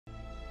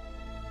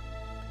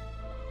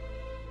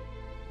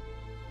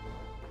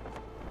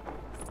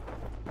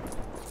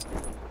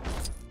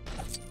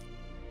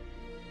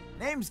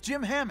name's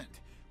Jim Hammond,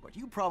 but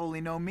you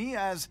probably know me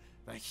as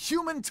the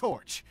Human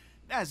Torch.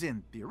 As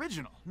in the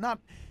original, not...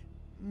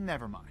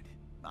 Never mind.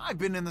 I've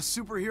been in the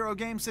superhero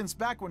game since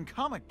back when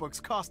comic books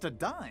cost a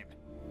dime.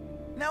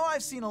 Now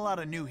I've seen a lot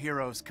of new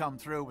heroes come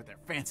through with their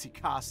fancy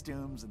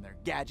costumes and their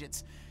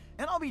gadgets,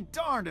 and I'll be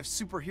darned if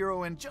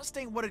superheroing just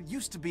ain't what it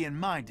used to be in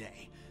my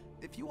day.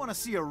 If you want to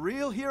see a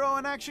real hero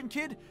in action,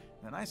 kid,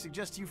 then I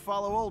suggest you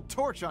follow old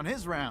Torch on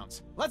his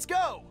rounds. Let's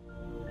go!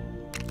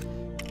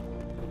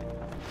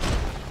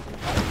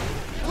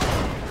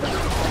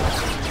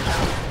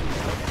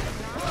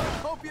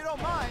 Hope you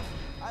don't mind.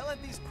 I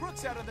let these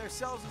crooks out of their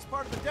cells as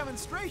part of the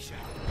demonstration.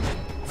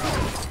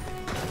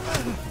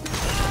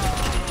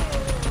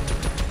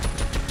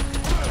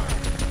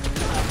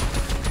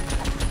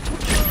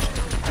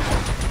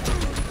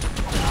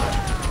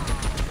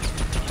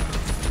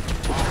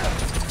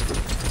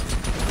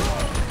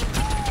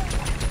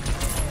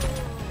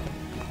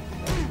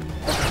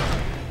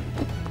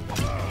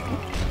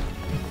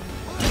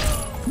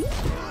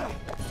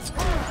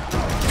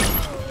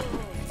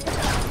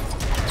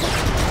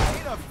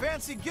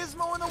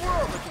 Gizmo in the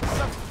world that can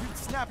substitute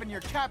snapping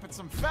your cap at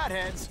some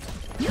fatheads.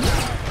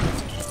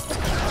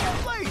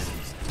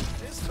 Blazes!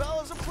 This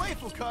fella's a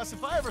playful cuss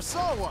if I ever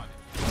saw one.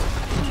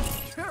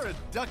 You're a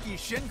ducky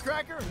shin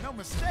cracker, no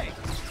mistake.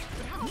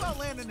 But how about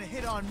landing a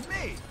hit on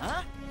me,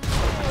 huh?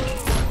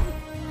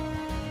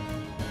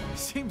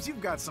 Seems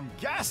you've got some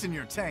gas in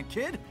your tank,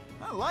 kid.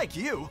 I like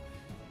you.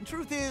 The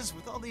truth is,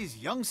 with all these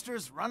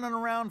youngsters running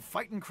around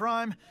fighting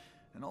crime,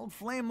 an old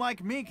flame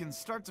like me can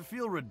start to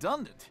feel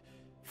redundant.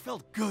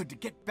 Felt good to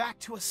get back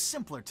to a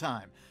simpler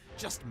time.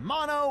 Just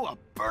mono, a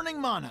burning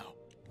mono.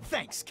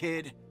 Thanks,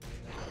 kid.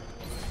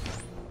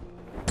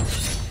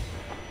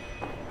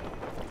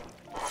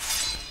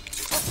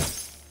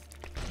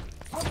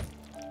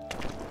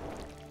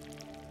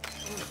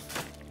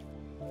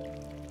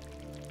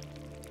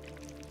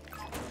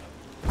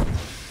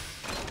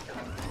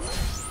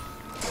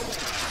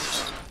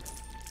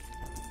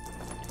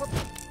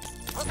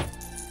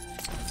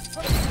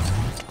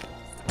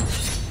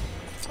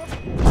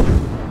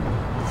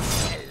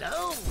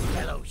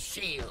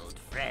 S.H.I.E.L.D.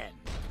 friend.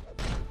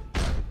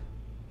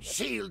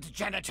 S.H.I.E.L.D.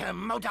 Janitor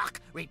MODOK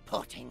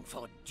reporting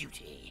for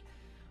duty.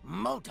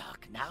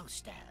 MODOK now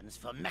stands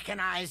for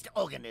Mechanized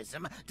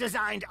Organism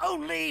Designed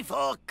Only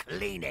for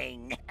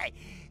Cleaning.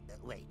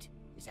 Wait,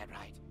 is that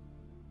right?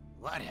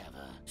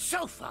 Whatever.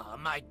 So far,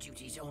 my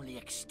duties only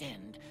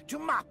extend to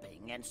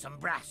mopping and some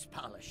brass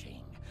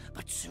polishing.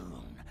 But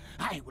soon,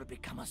 I will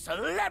become a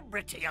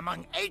celebrity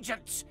among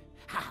agents.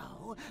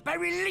 How? By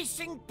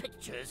releasing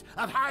pictures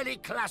of highly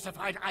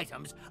classified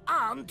items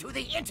onto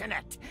the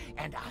internet.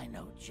 And I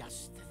know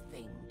just the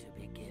thing to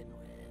begin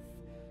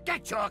with.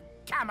 Get your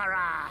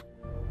camera!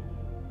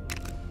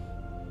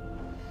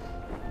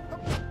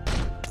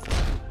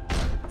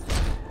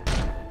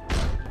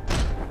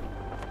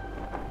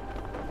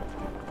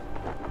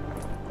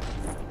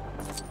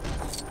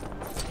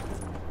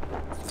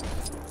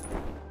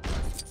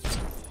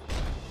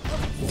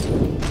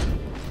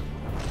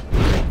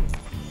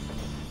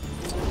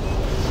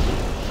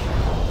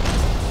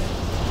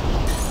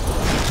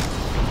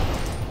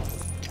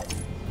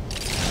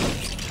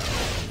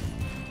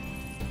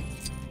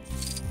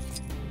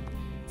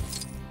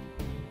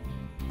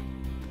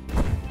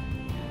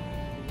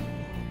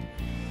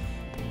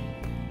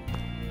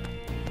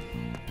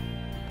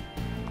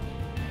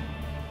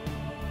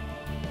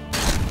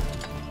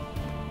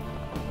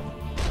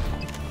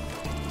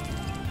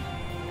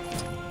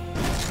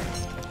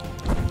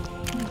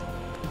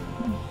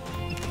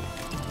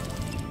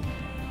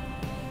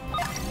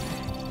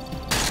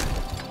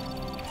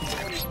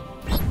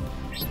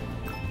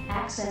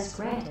 Access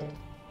granted.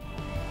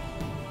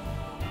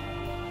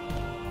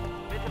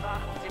 Bitte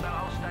beachten Sie beim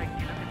Aussteigen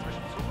die Lücke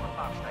zwischen Zug und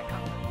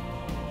Bahnsteigkante.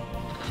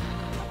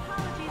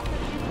 Apologies for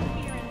the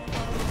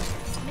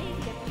interference.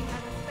 Maybe if we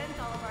hadn't spent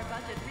all of our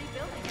budget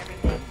rebuilding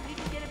everything, we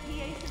could get a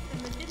PA system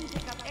that didn't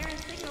pick up errant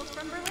signals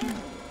from Berlin.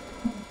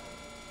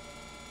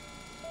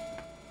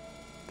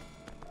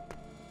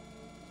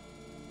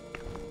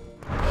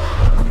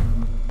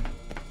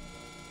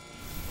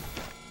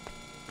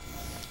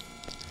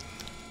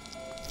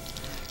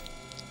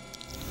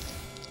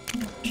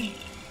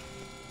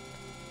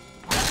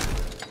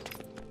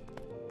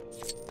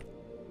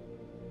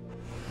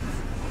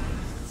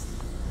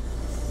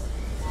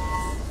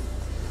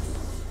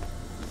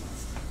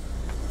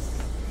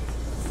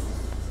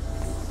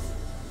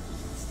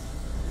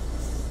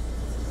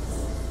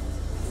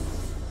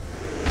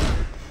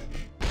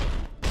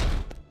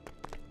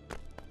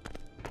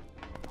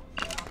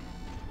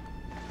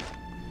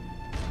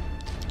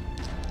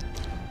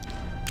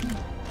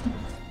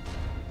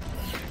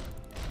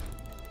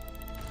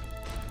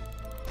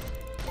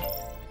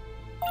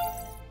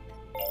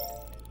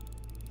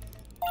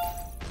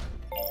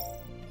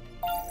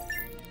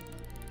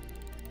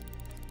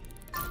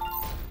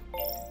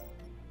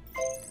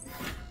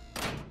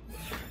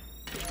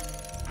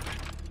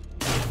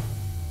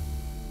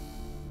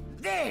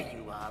 There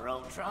you are,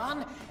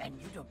 Ultron, and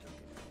you don't look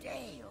a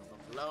day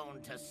over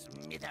blown to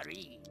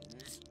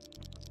smithereens.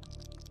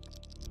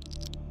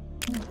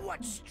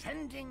 What's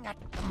trending at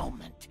the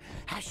moment?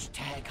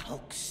 Hashtag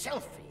Hulk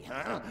selfie,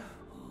 huh?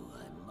 Ooh,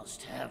 I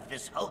must have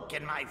this Hulk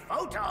in my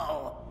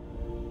photo!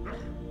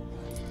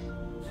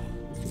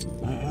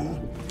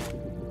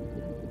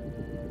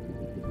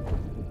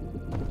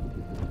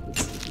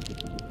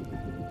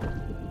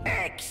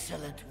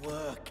 Excellent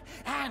work!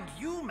 And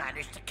you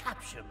managed to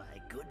capture my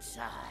good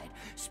side.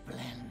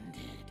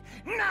 Splendid.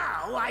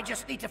 Now I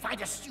just need to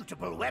find a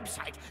suitable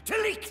website to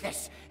leak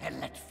this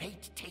and let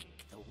fate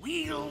take the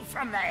wheel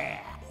from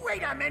there.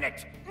 Wait a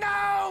minute!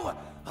 No!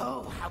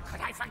 Oh, how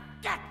could I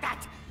forget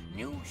that?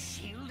 New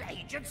S.H.I.E.L.D.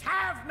 agents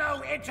have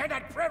no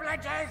internet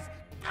privileges!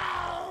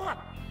 Oh!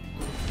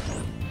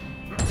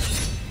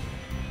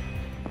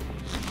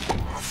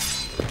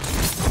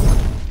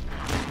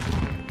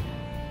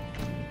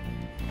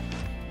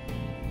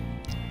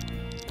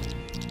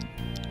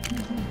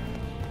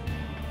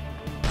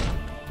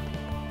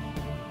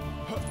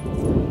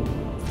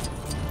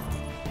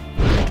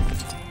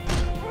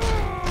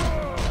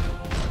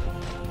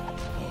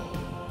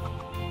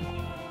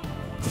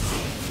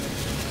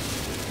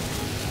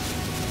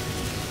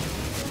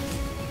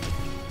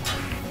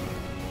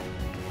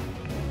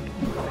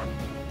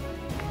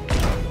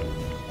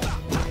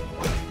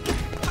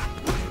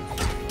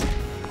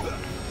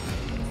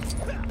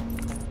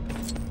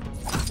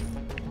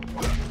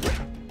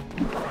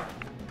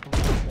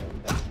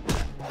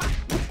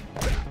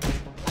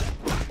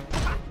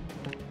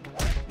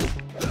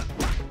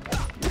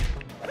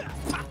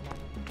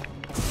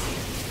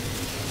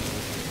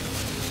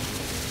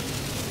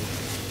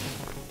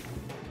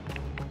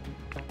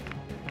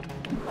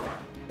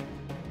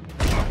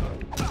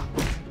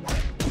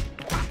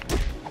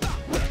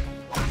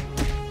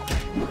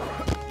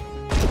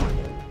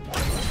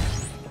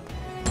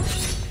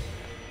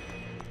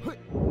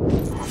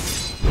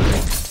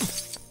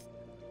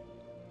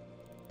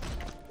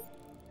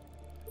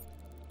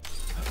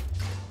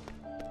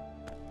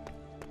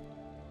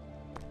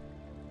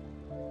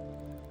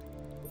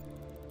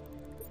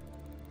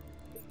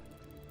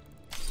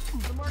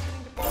 The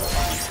marketing department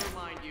wants to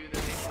remind you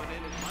that they put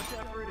in as much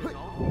effort as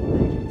all field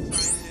agents,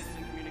 scientists,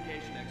 and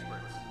communication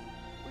experts.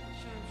 Which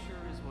I'm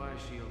sure is why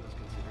S.H.I.E.L.D. is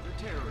considered a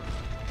terrorist.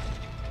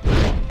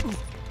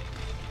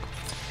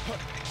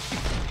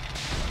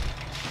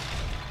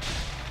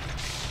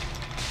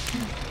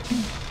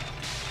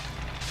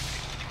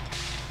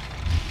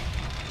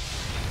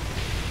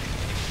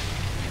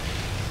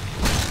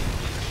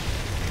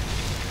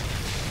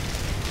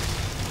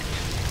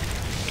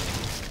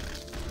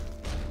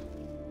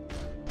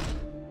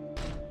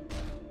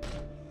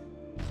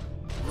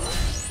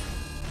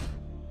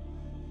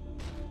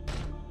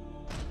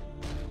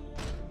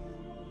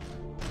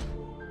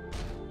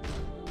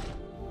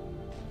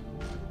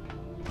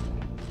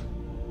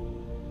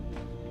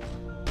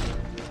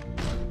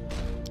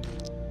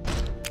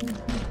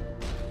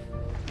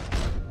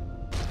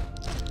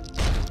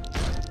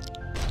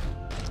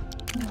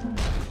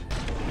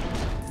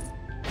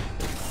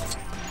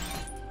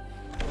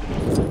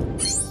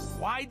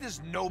 Why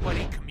does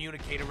nobody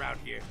communicate around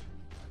here?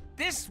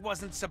 This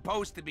wasn't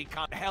supposed to be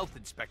health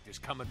inspectors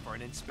coming for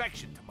an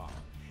inspection tomorrow.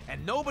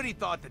 And nobody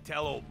thought to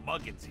tell old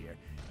Muggins here.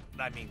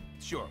 I mean,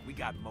 sure, we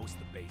got most of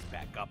the base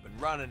back up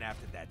and running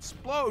after that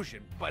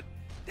explosion, but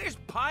there's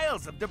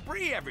piles of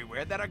debris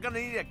everywhere that are gonna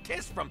need a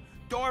kiss from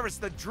Doris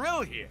the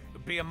Drill here.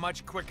 It'd be a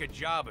much quicker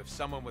job if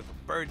someone with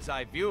a bird's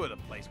eye view of the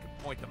place could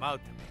point them out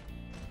to me.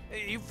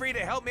 Hey, you free to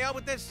help me out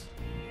with this?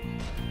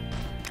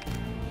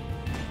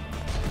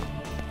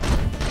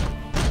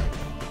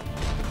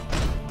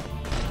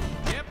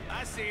 Yep,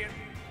 I see it.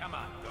 Come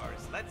on,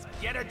 Doris, let's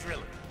get her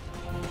drilling.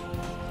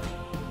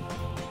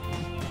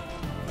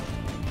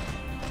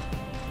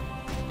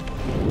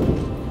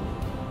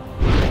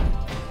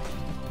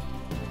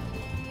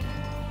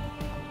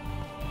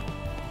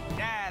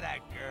 Data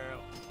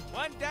girl.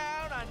 One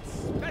down,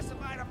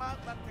 unspecified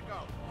amount left to go.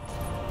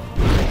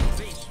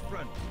 Base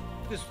front.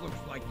 This looks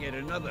like yet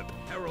another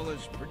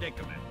perilous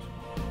predicament.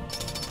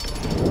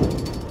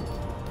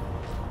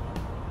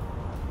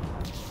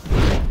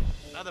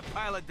 Another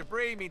pile of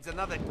debris means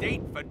another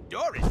date for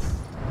Doris.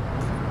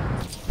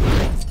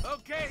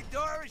 Okay,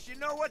 Doris, you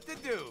know what to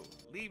do.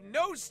 Leave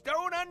no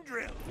stone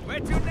undrilled. Where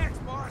to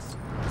next, boss?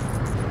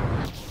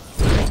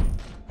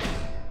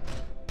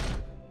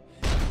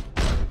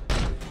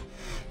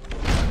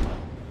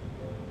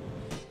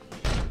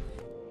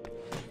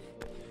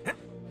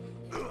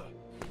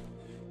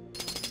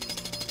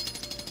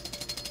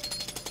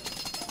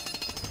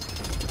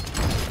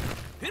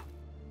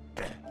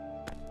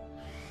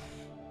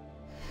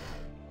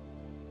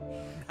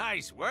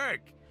 Nice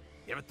work.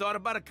 You ever thought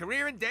about a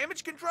career in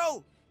damage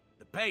control?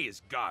 The pay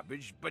is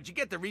garbage, but you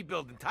get to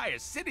rebuild entire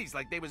cities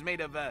like they was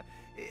made of,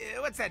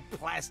 what's that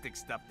plastic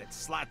stuff that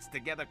slots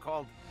together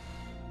called?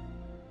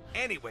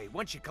 Anyway,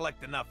 once you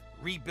collect enough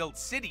rebuilt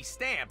city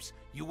stamps,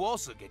 you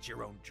also get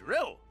your own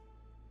drill.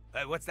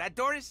 What's that,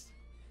 Doris?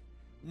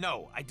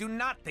 No, I do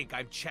not think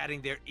I'm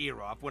chatting their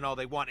ear off when all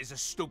they want is a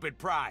stupid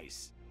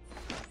prize.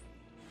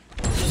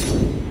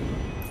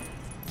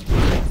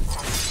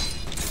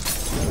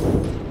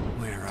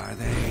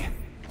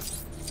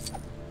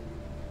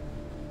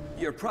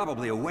 You're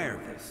probably aware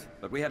of this,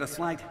 but we had a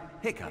slight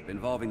hiccup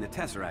involving the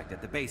Tesseract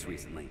at the base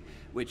recently,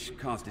 which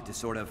caused it to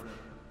sort of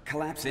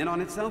collapse in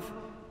on itself.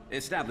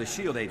 Established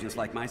S.H.I.E.L.D. agents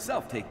like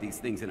myself take these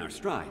things in our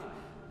stride,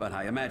 but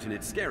I imagine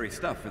it's scary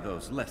stuff for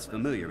those less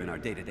familiar in our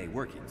day-to-day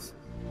workings.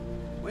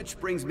 Which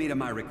brings me to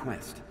my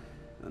request.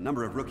 A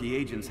number of rookie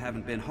agents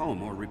haven't been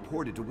home or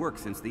reported to work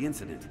since the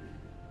incident.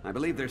 I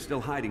believe they're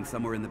still hiding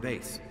somewhere in the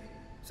base.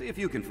 See if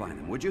you can find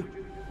them, would you?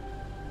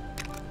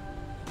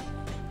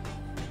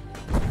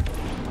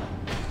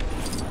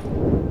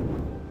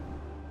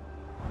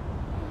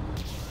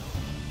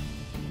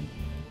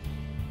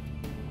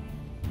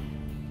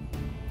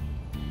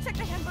 Check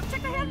the handbook!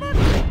 Check the handbook!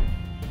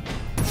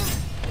 This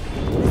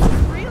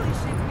is really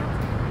shaping up.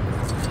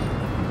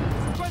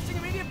 Requesting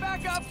immediate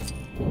backup!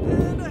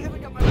 And I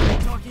haven't got my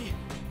walkie-talkie.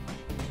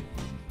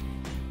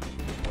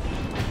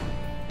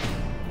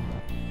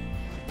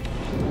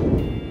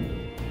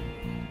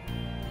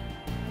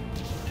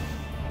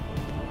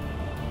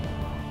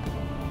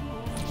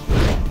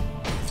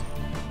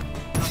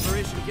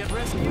 Operation Get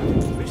Rescued.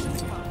 Mission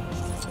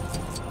accomplished.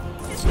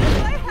 Is this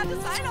why I had to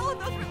sign all of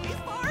those release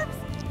forms?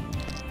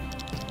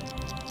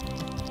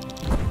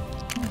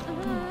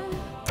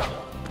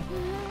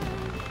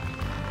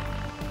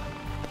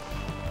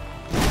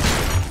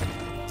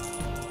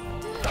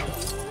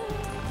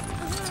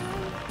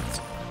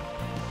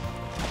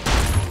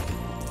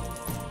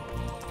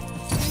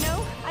 You know,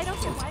 I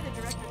don't get why the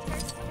director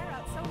tears his hair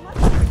out so much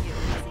for you.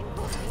 You seem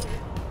cool to me.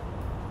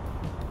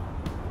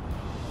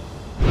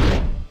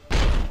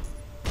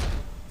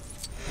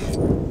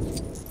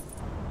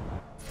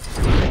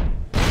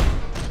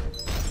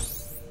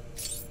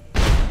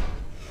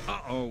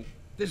 Uh-oh.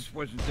 This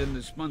wasn't in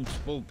the Spunk's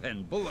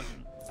bullpen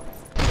bulletin.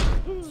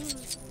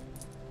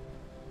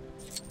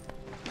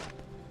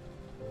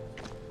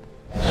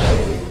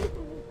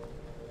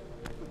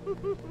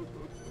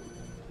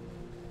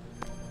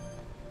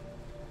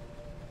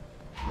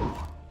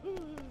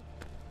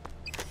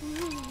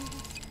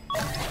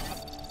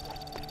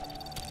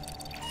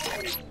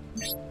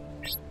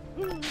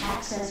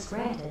 Access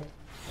granted.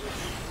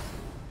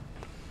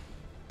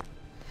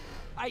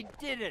 I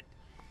did it!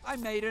 I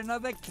made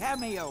another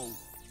cameo!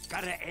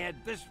 Gotta add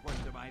this one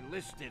to my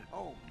list at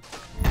home.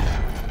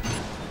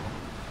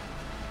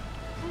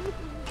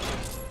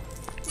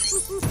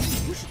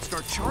 You should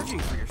start charging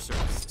for your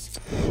services.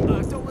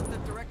 Don't let the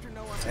director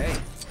know I'm... Hey,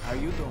 how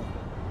you doing?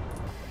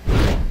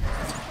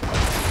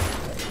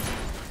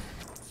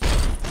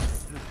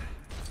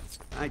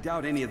 I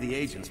doubt any of the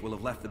agents will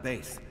have left the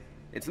base.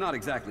 It's not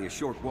exactly a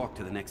short walk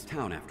to the next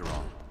town, after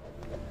all.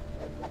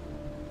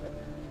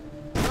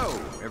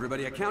 So,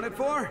 everybody accounted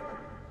for?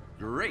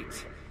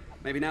 Great.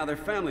 Maybe now their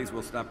families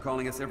will stop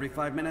calling us every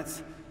 5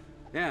 minutes.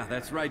 Yeah,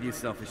 that's right, you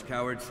selfish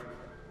cowards.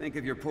 Think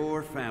of your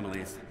poor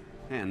families.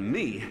 And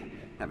me,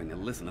 having to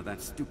listen to that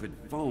stupid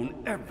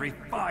phone every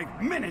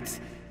 5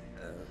 minutes!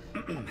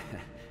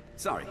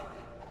 Sorry,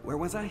 where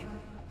was I?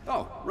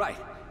 Oh, right.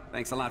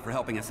 Thanks a lot for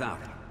helping us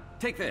out.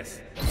 Take this.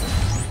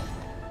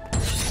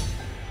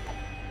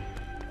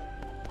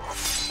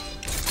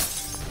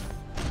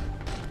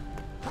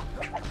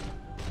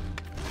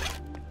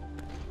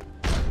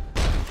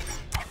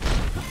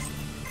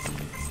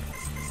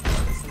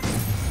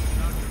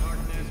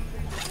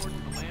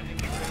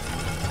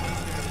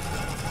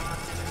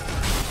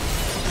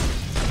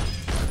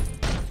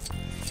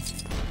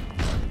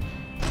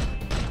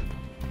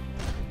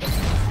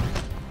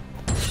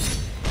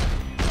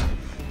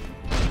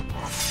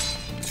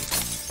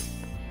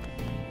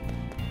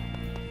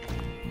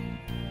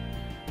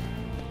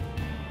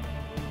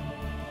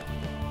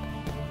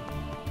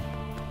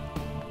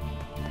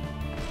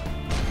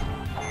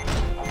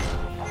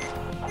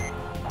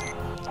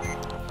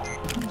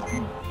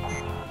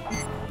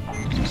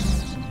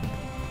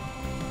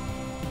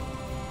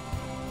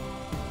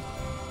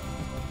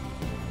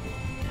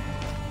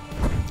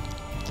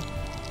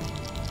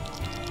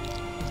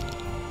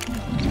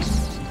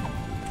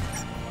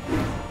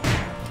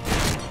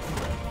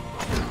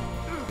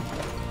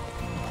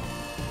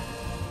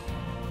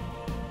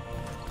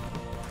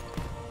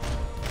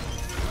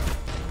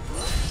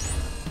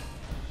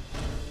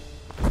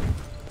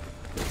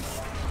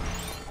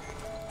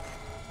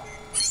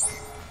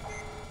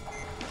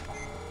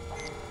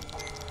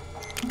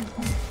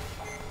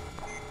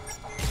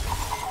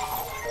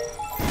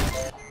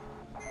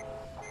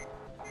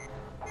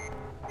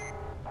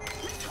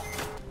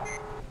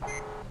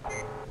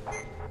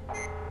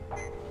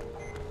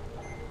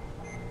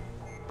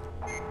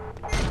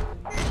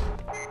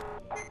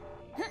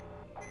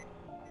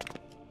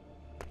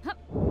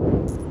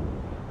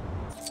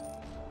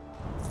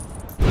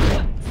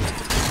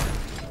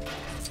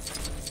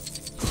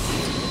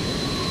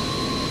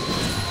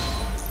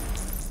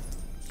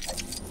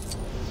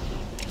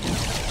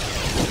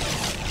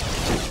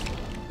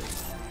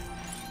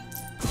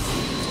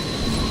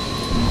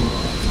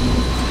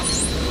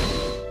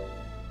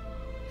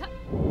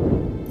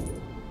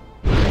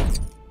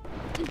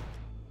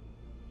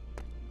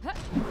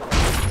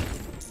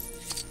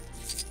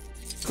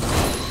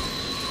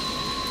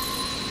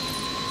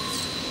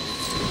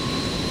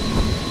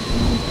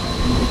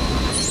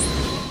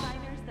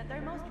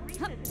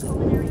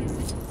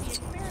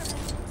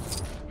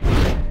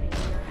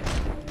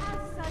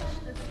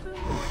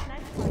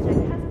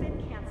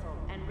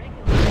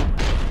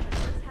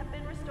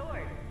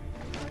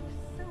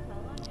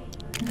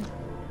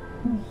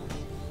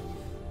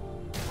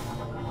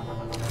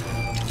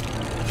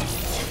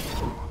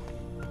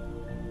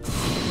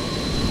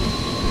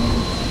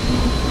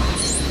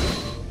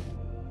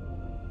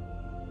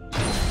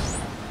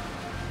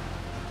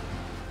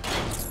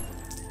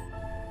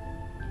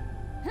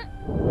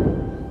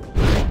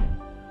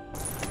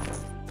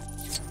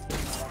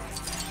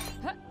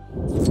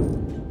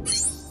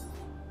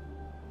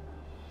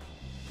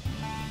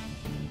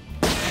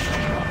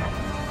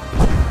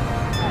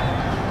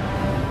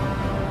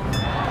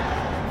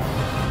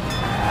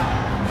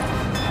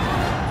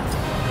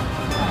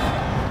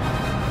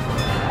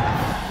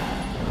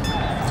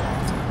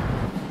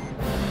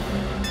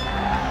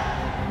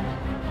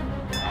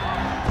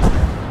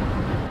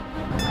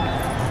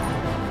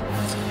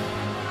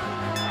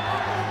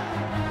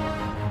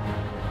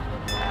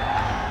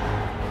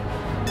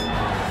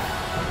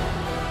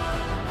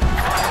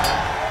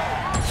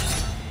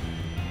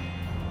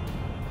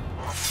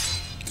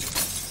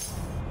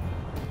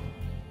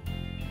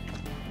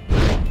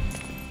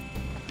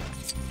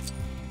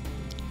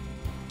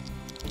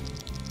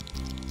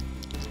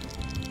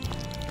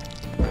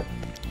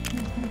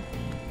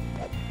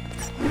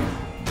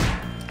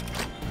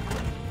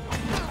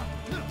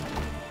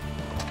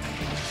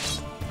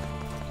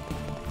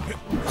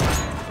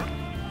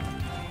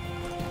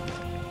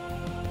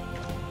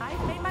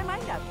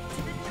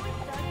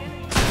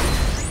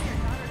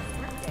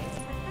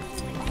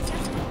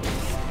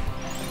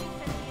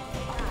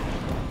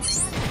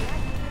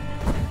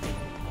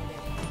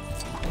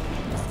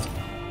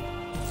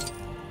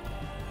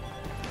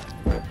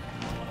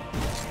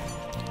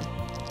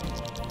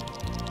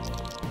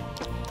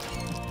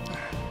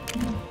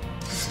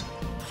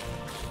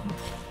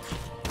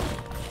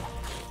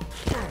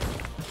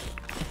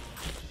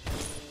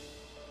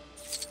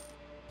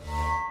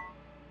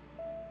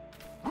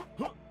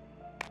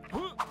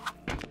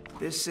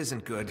 this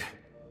isn't good.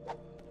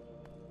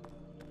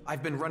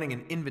 I've been running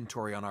an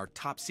inventory on our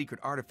top secret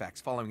artifacts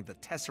following the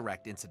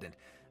Tesseract incident,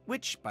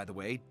 which, by the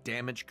way,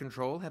 Damage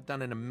Control have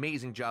done an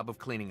amazing job of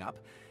cleaning up,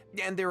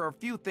 and there are a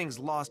few things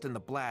lost in the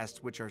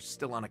blast which are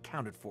still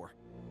unaccounted for.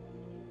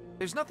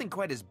 There's nothing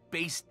quite as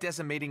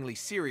base-decimatingly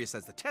serious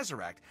as the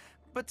Tesseract,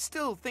 but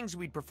still things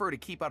we'd prefer to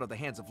keep out of the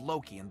hands of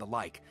Loki and the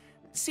like.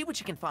 See what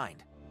you can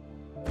find.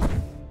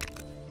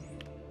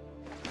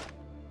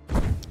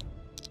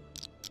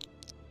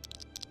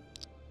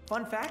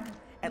 Fun fact,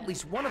 at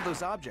least one of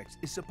those objects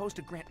is supposed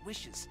to grant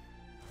wishes.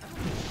 I don't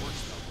think it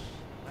works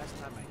though. Last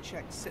time I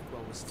checked,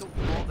 Sitwell was still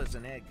bald as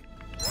an egg.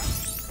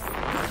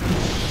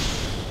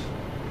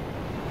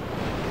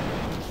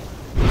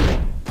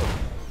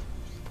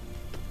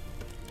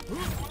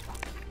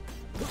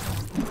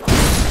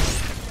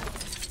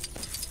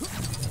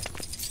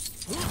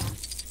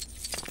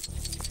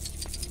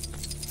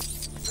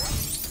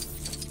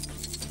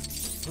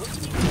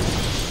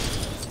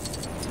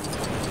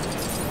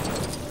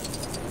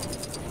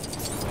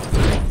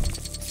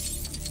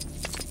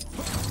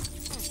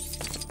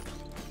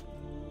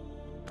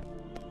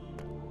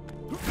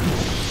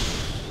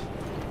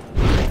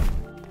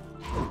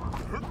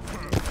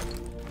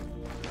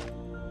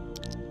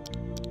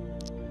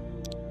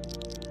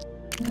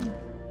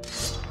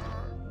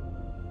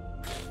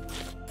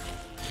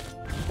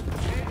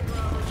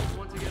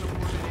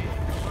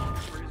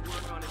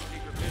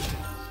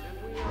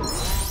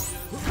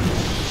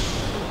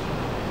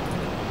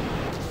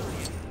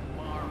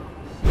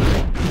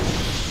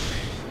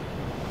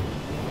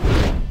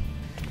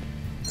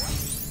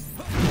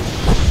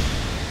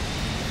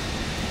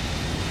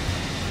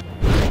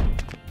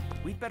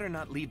 Better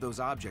not leave those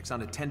objects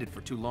unattended for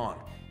too long,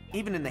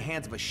 even in the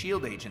hands of a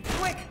S.H.I.E.L.D. agent.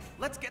 Quick!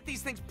 Let's get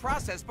these things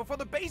processed before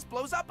the base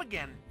blows up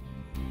again!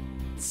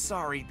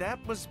 Sorry, that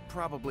was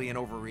probably an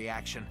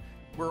overreaction.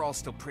 We're all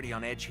still pretty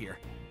on edge here.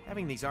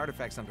 Having these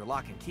artifacts under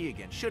lock and key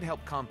again should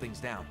help calm things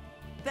down.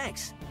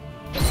 Thanks!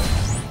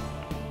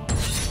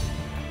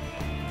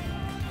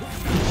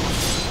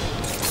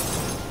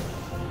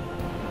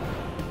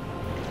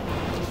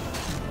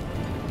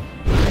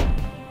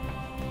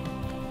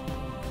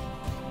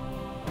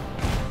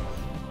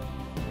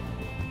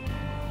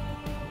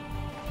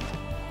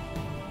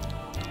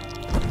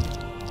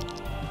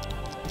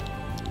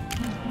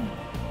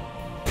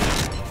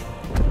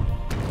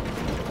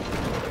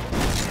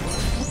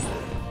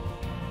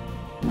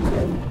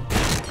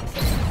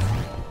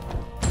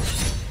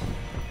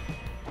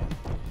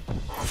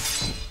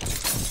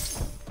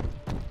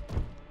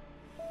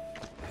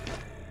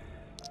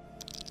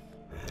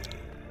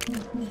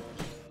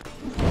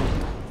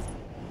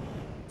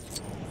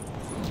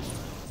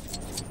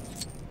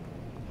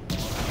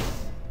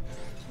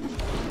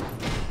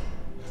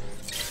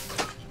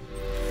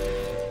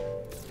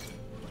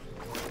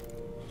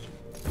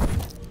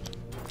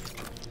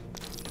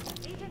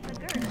 Agent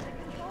McGirt, the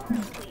control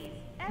room, please.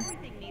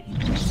 Everything